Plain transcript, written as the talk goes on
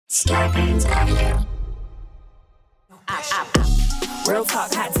Scarpins Avenue. Real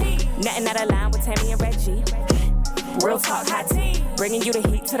talk, hot tea. Nothing out of line with Tammy and Reggie. Real talk, hot tea. Bringing you the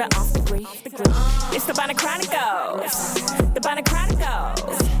heat to the off degree. It's the Bonnet Chronicles. The Bonnet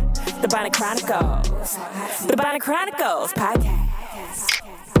Chronicles. The Bonnet Chronicles. The Bonnet Chronicles podcast.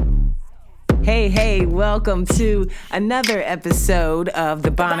 Hey, welcome to another episode of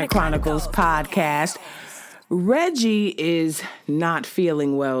the Bonnet Chronicles podcast. Reggie is not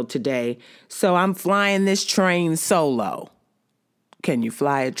feeling well today, so I'm flying this train solo. Can you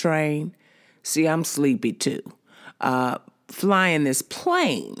fly a train? See, I'm sleepy too. Flying this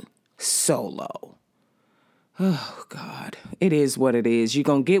plane solo. Oh, God. It is what it is. You're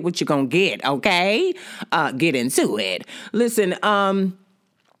going to get what you're going to get, okay? Get into it. Listen,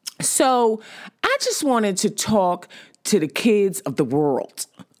 so I just wanted to talk to the kids of the world,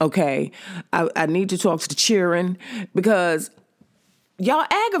 okay? I need to talk to the children because y'all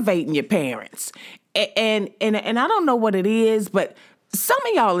aggravating your parents. And I don't know what it is, but some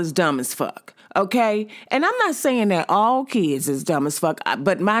of y'all is dumb as fuck, okay? And I'm not saying that all kids is dumb as fuck,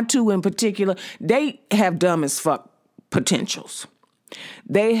 but my two in particular, they have dumb as fuck potentials.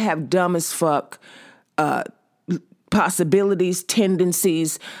 They have dumb as fuck possibilities,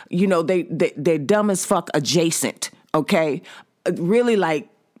 tendencies. You know, they're dumb as fuck adjacent, okay? Really like,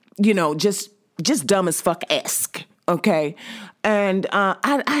 you know, just dumb as fuck-esque, okay? And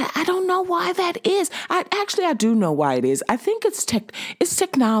I don't know why that is. I do know why it is. I think it's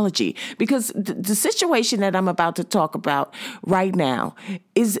technology, because the situation that I'm about to talk about right now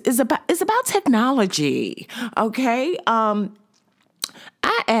is about technology. Okay. I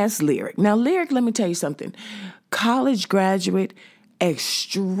asked Lyric. Now, Lyric, let me tell you something. College graduate,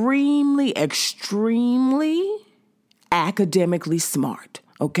 extremely academically smart.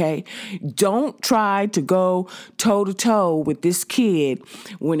 Okay? Don't try to go toe-to-toe with this kid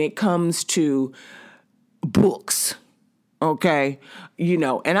when it comes to books. Okay? You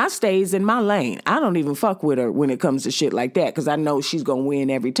know, and I stays in my lane. I don't even fuck with her when it comes to shit like that because I know she's going to win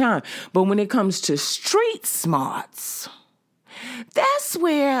every time. But when it comes to street smarts, that's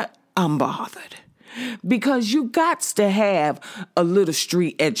where I'm bothered. Because you got to have a little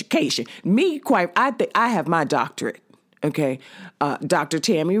street education. I have my doctorate. Okay, Dr.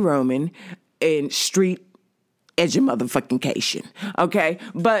 Tammy Roman in street motherfucking-cation. Okay,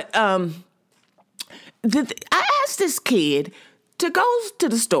 but I asked this kid to go to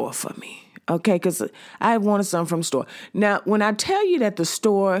the store for me. Okay, because I wanted something from the store. Now, when I tell you that the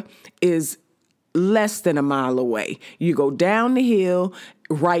store is less than a mile away, you go down the hill,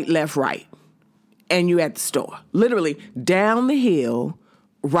 right, left, right, and you at the store. Literally down the hill,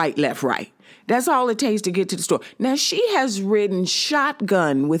 right, left, right. That's all it takes to get to the store. Now, she has ridden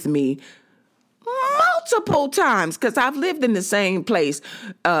shotgun with me multiple times because I've lived in the same place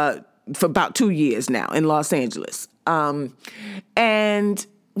for about 2 years now in Los Angeles. And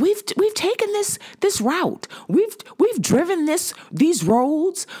we've taken this route. We've driven these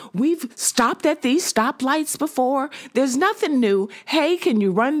roads. We've stopped at these stoplights before. There's nothing new. Hey, can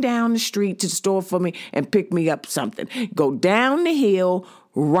you run down the street to the store for me and pick me up something? Go down the hill,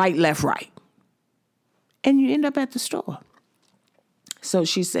 right, left, right. And you end up at the store. So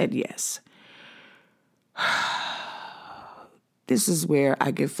she said yes. This is where I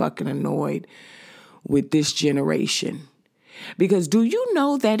get fucking annoyed with this generation. Because do you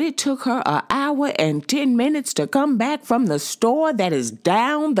know that it took her an hour and 10 minutes to come back from the store that is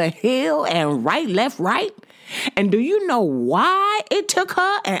down the hill and right, left, right? And do you know why it took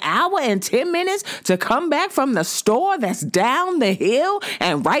her an hour and 10 minutes to come back from the store that's down the hill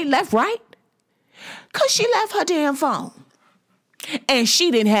and right, left, right? Because she left her damn phone. And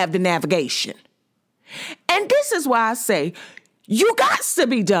she didn't have the navigation. And this is why I say, you got to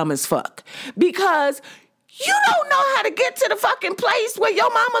be dumb as fuck. Because you don't know how to get to the fucking place where your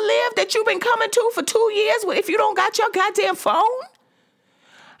mama lived that you've been coming to for 2 years if you don't got your goddamn phone.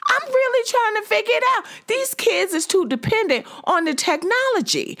 I'm really trying to figure it out. These kids is too dependent on the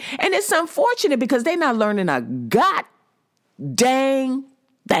technology. And it's unfortunate because they're not learning a dang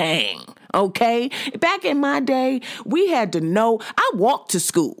thing, okay? Back in my day, we had to know. I walked to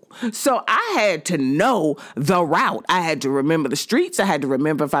school, so I had to know the route. I had to remember the streets. I had to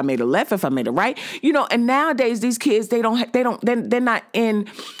remember if I made a left, if I made a right, you know. And nowadays, these kids, they're not in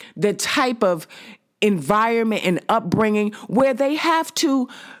the type of environment and upbringing where they have to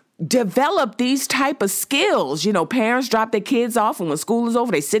develop these type of skills. You know, parents drop their kids off, and when school is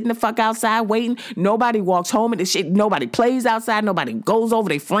over, they sit in the fuck outside waiting. Nobody walks home and this shit. Nobody plays outside. Nobody goes over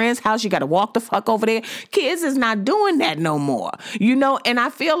their friend's house. You got to walk the fuck over there. Kids is not doing that no more. You know, and I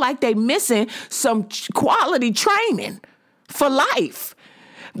feel like they missing some quality training for life.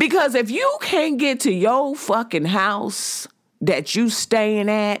 Because if you can't get to your fucking house that you staying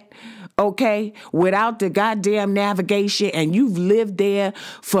at, okay, without the goddamn navigation, and you've lived there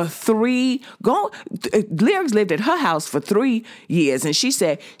for Lyrics lived at her house for 3 years, and she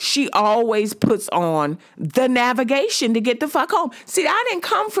said she always puts on the navigation to get the fuck home. See, I didn't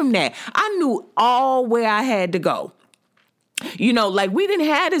come from that. I knew all where I had to go. You know, like we didn't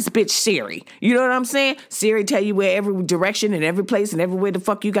have this bitch Siri. You know what I'm saying? Siri tell you where every direction and every place and everywhere the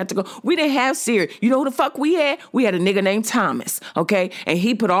fuck you got to go. We didn't have Siri. You know who the fuck we had? We had a nigga named Thomas, okay? And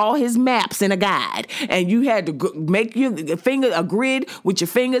he put all his maps in a guide. And you had to make your finger a grid with your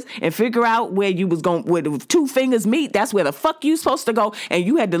fingers and figure out where you was going, where the 2 fingers meet. That's where the fuck you supposed to go. And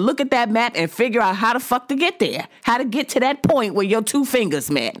you had to look at that map and figure out how the fuck to get there. How to get to that point where your 2 fingers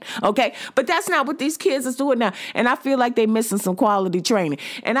met, okay? But that's not what these kids is doing now. And I feel like they missing some quality training.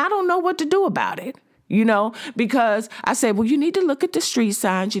 And I don't know what to do about it, you know, because I said, well, you need to look at the street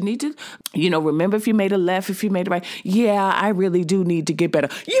signs. You need to, you know, remember if you made a left, if you made a right. Yeah, I really do need to get better.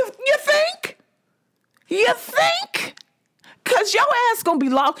 You think? You think? Because your ass gonna be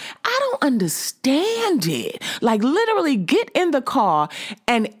lost. I don't understand it. Like, literally get in the car,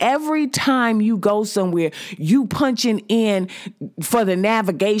 and every time you go somewhere, you punching in for the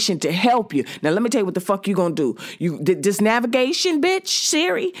navigation to help you. Now, let me tell you what the fuck you gonna do. This navigation bitch,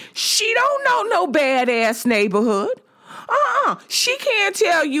 Siri, she don't know no badass neighborhood. She can't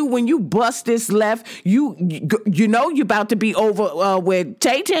tell you when you bust this left, you know you about to be over where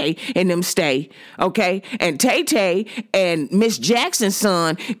Tay-Tay and them stay, okay? And Tay-Tay and Miss Jackson's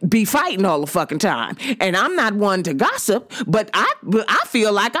son be fighting all the fucking time. And I'm not one to gossip, but I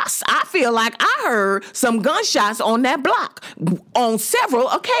feel like I heard some gunshots on that block on several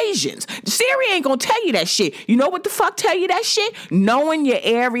occasions. Siri ain't gonna tell you that shit. You know what the fuck tell you that shit? Knowing your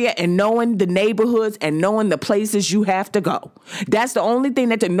area and knowing the neighborhoods and knowing the places you have to go. That's the only thing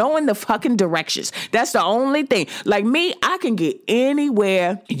knowing the fucking directions. That's the only thing. Like me, I can get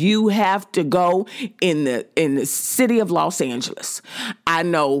anywhere you have to go in the city of Los Angeles. I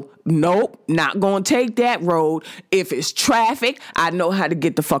know, nope, not gonna take that road. If it's traffic, I know how to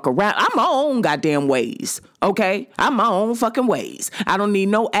get the fuck around. I'm my own goddamn ways. Okay? I'm my own fucking ways. I don't need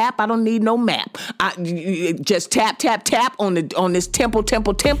no app. I don't need no map. I just tap on this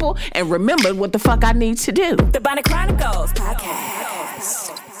temple, and remember what the fuck I need to do. The Bonnet Chronicles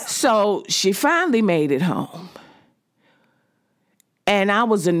podcast. So she finally made it home. And I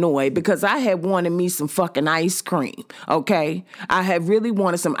was annoyed because I had wanted me some fucking ice cream, okay? I had really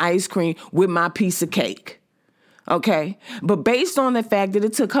wanted some ice cream with my piece of cake. Okay, but based on the fact that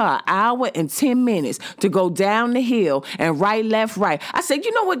it took her an hour and 10 minutes to go down the hill and left, right, I said,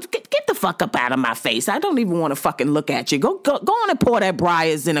 you know what? Get the fuck up out of my face. I don't even want to fucking look at you. Go on and pour that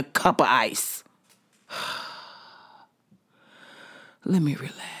Breyers in a cup of ice. Let me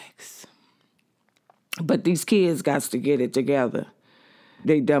relax. But these kids got to get it together.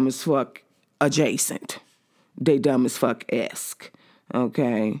 They dumb as fuck adjacent. They dumb as fuck esque.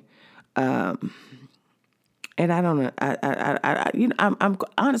 Okay. And I don't know. I'm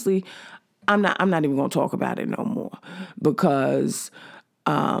honestly, I'm not even gonna talk about it no more because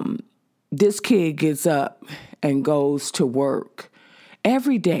this kid gets up and goes to work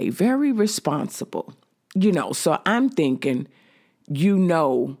every day, very responsible, you know. So I'm thinking, you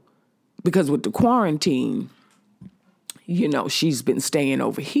know, because with the quarantine, you know, she's been staying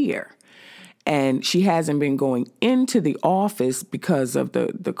over here. And she hasn't been going into the office because of the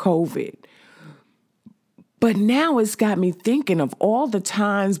COVID. But now it's got me thinking of all the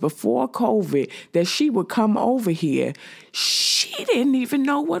times before COVID that she would come over here. She didn't even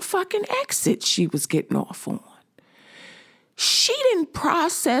know what fucking exit she was getting off on. She didn't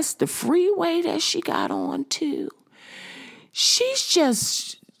process the freeway that she got on to. She's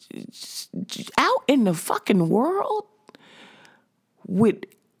just out in the fucking world with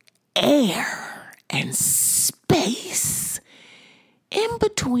air and space in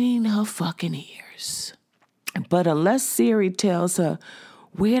between her fucking ears. But unless Siri tells her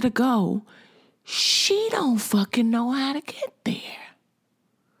where to go, she don't fucking know how to get there.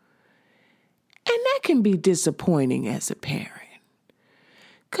 And that can be disappointing as a parent.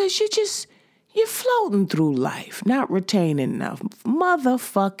 Because you're floating through life, not retaining enough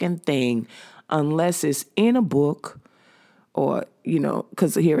motherfucking thing unless it's in a book or, you know,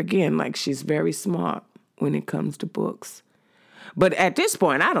 because here again, like she's very smart when it comes to books. But at this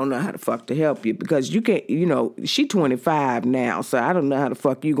point, I don't know how the fuck to help you because you can't, you know, she 25 now, so I don't know how the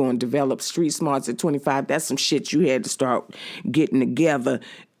fuck you going to develop street smarts at 25. That's some shit you had to start getting together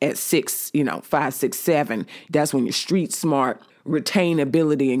at 5, 6, 7. That's when you're street smart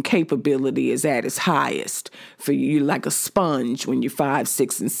retainability and capability is at its highest for you. You're like a sponge when you're 5,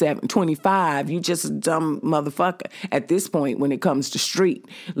 6, and 7. 25, you just a dumb motherfucker at this point when it comes to street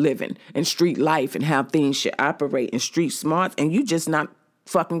living and street life and how things should operate and street smarts, and you just not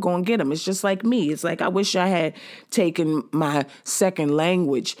fucking gonna get them. It's just like me. It's like I wish I had taken my second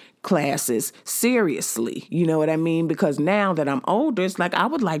language classes seriously. You know what I mean? Because now that I'm older, it's like I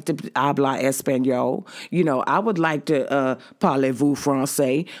would like to habla español. You know, I would like to parlez-vous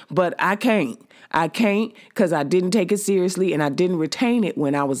français, but I can't. I can't because I didn't take it seriously and I didn't retain it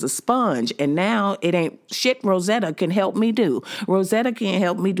when I was a sponge. And now it ain't shit Rosetta can help me do. Rosetta can't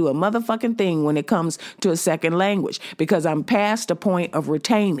help me do a motherfucking thing when it comes to a second language because I'm past the point of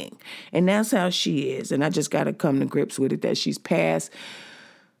retaining. And that's how she is. And I just got to come to grips with it that she's past.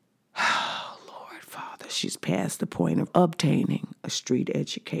 Oh, Lord, Father, she's past the point of obtaining a street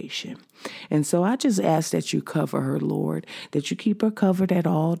education. And so I just ask that you cover her, Lord, that you keep her covered at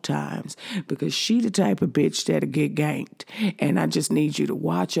all times because she the type of bitch that'll get ganked. And I just need you to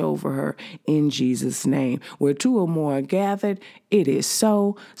watch over her in Jesus' name. Where 2 or more are gathered, it is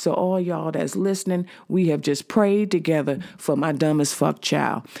so. So all y'all that's listening, we have just prayed together for my dumb as fuck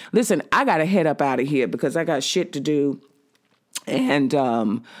child. Listen, I got to head up out of here because I got shit to do. And,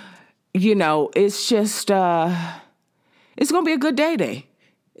 you know, it's just, it's going to be a good day.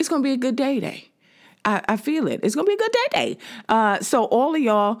 It's going to be a good day. I feel it. It's going to be a good day. So all of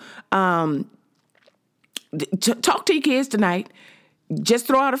y'all, talk to your kids tonight. Just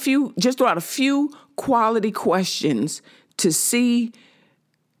throw out a few quality questions to see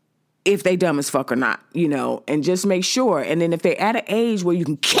if they dumb as fuck or not, you know, and just make sure. And then if they're at an age where you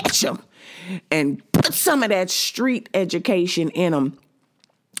can catch them and put some of that street education in them,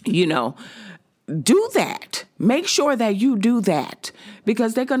 you know, do that. Make sure that you do that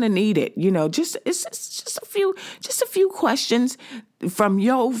because they're gonna need it. You know, it's just a few questions from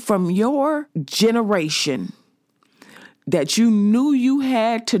your generation that you knew you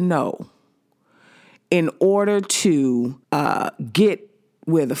had to know in order to get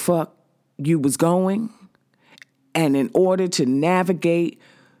where the fuck you was going, and in order to navigate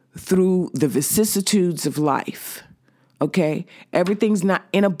through the vicissitudes of life. Okay, everything's not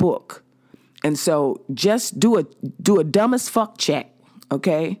in a book. And so just do a dumb as fuck check,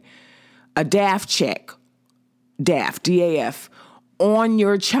 okay? A DAF check, DAF, D-A-F, on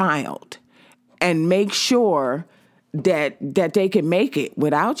your child and make sure that they can make it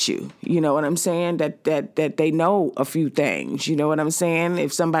without you. You know what I'm saying? That they know a few things. You know what I'm saying?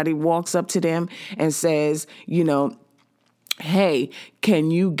 If somebody walks up to them and says, you know, hey,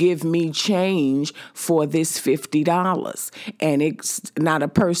 can you give me change for this $50? And it's not a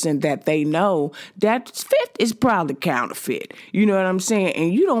person that they know, that fifth is probably counterfeit. You know what I'm saying?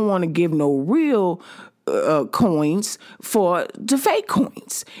 And you don't want to give no real coins for the fake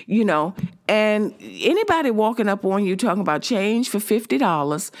coins, you know. And anybody walking up on you talking about change for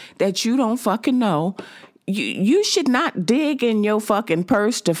 $50 that you don't fucking know, you should not dig in your fucking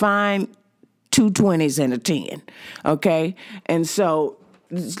purse to find 2 20s and a 10, okay? And so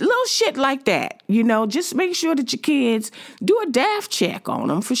little shit like that, you know, just make sure that your kids do a DAF check on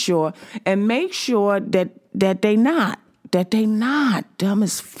them for sure and make sure that they not dumb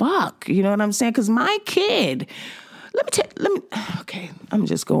as fuck, you know what I'm saying? Because my kid, okay, I'm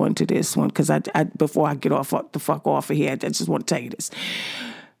just going to this one because I before I get the fuck off of here, I just want to tell you this.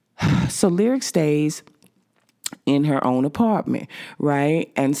 So Lyric stays in her own apartment, right?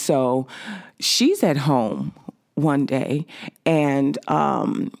 And so she's at home one day and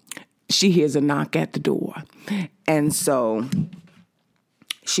she hears a knock at the door. And so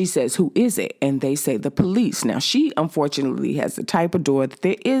she says, who is it? And they say the police. Now, she unfortunately has the type of door that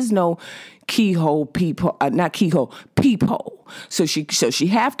there is no peephole. So she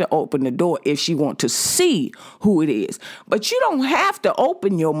have to open the door if she want to see who it is. But you don't have to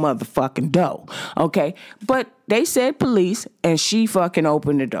open your motherfucking door, okay? But they said police, and she fucking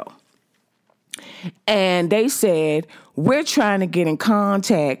opened the door. And they said, we're trying to get in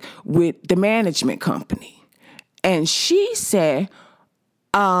contact with the management company. And she said,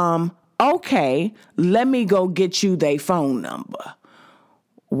 okay, let me go get you their phone number.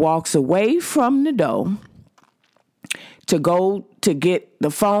 Walks away from the door to go to get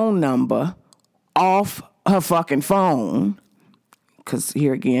the phone number off her fucking phone. Because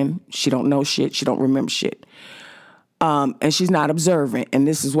here again, she don't know shit. She don't remember shit. And she's not observant. And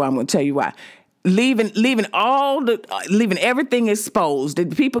this is why I'm going to tell you why. Leaving everything exposed. The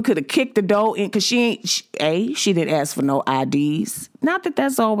people could have kicked the door in because she didn't ask for no IDs. Not that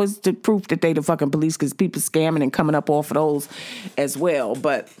that's always the proof that they the fucking police, because people scamming and coming up off of those as well.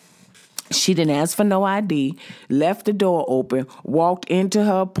 But She didn't ask for no ID, left the door open, walked into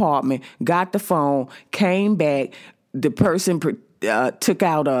her apartment, got the phone, came back. The person took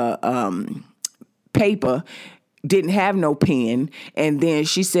out a paper, didn't have no pen, and then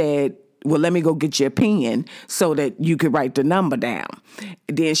she said, well, let me go get you a pen so that you could write the number down.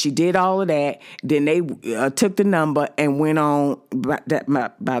 Then she did all of that. Then they took the number and went on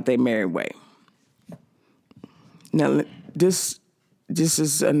about their merry way. Now, this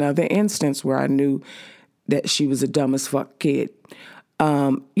is another instance where I knew that she was a dumb as fuck kid.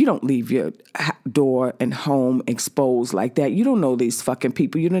 You don't leave your door and home exposed like that. You don't know these fucking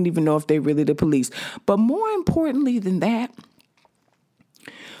people. You don't even know if they're really the police. But more importantly than that,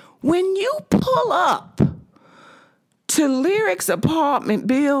 when you pull up to Lyric's apartment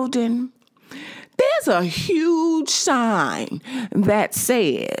building, there's a huge sign that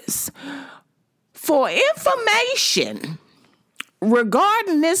says, for information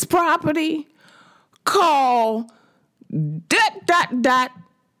regarding this property, call ...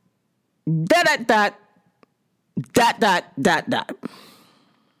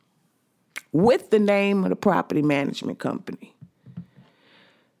 with the name of the property management company.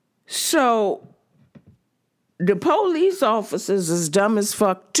 So the police officers is dumb as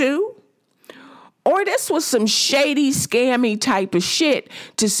fuck too. Or this was some shady, scammy type of shit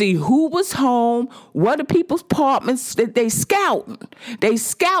to see who was home, what are people's apartments that they scouting. They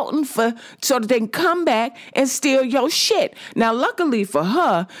scouting for so that they can come back and steal your shit. Now, luckily for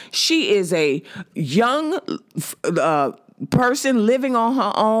her, she is a young person living on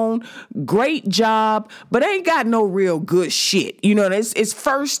her own, great job, but ain't got no real good shit. You know, it's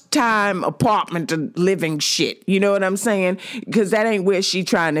first time apartment living shit. You know what I'm saying? Because that ain't where she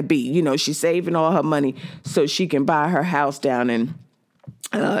trying to be. You know, she's saving all her money so she can buy her house down in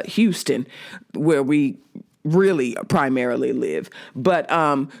Houston, where we really primarily live. But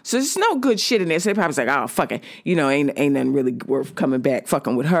so there's no good shit in there. So they probably like, oh, fuck it. You know, ain't nothing really worth coming back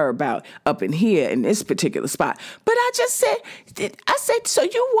fucking with her about up in here in this particular spot. But I just said, so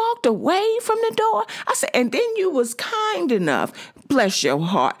you walked away from the door? I said, and then you was kind enough, bless your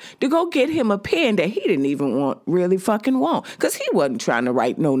heart, to go get him a pen that he didn't even really fucking want. Because he wasn't trying to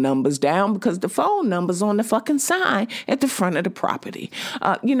write no numbers down because the phone number's on the fucking sign at the front of the property.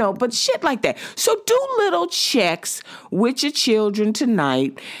 You know, but shit like that. So do little checks with your children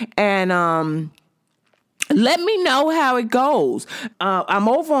tonight, and let me know how it goes. I'm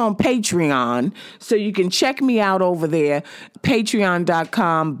over on Patreon, so you can check me out over there,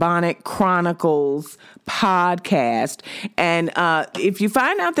 patreon.com, Bonnet Chronicles Podcast. And if you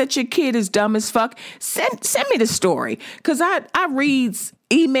find out that your kid is dumb as fuck, send me the story, because I reads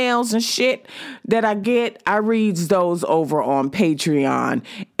emails and shit that I get. I reads those over on Patreon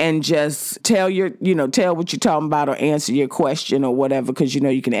and just tell what you're talking about or answer your question or whatever, because you know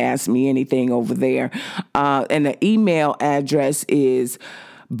you can ask me anything over there. And the email address is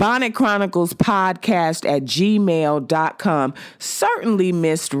bonnetchroniclespodcast@gmail.com. Certainly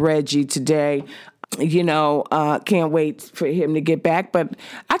missed Reggie today. You know, can't wait for him to get back. But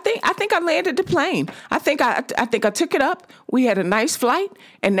I think I landed the plane. I think I took it up. We had a nice flight,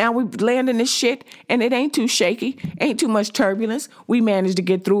 and now we're landing this shit, and it ain't too shaky, ain't too much turbulence. We managed to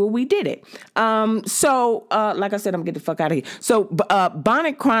get through it. We did it. So like I said, I'm getting the fuck out of here. So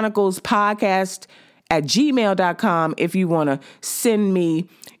Bonnet Chronicles Podcast @gmail.com if you want to send me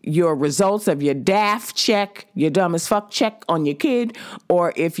your results of your DAF check, your dumb as fuck check on your kid,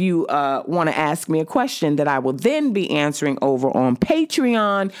 or if you want to ask me a question that I will then be answering over on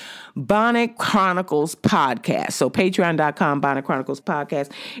Patreon, Bonnet Chronicles Podcast. So patreon.com, Bonnet Chronicles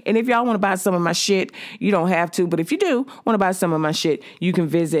Podcast. And if y'all want to buy some of my shit, you don't have to, but if you do want to buy some of my shit, you can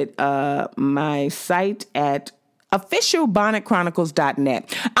visit my site at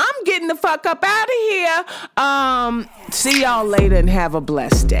officialbonnetchronicles.net. I'm getting the fuck up out of here. See y'all later and have a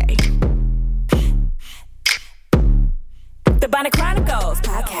blessed day. The Bonnet Chronicles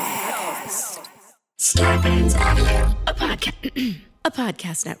Podcast. Starburns Audio, a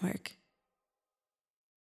podcast network.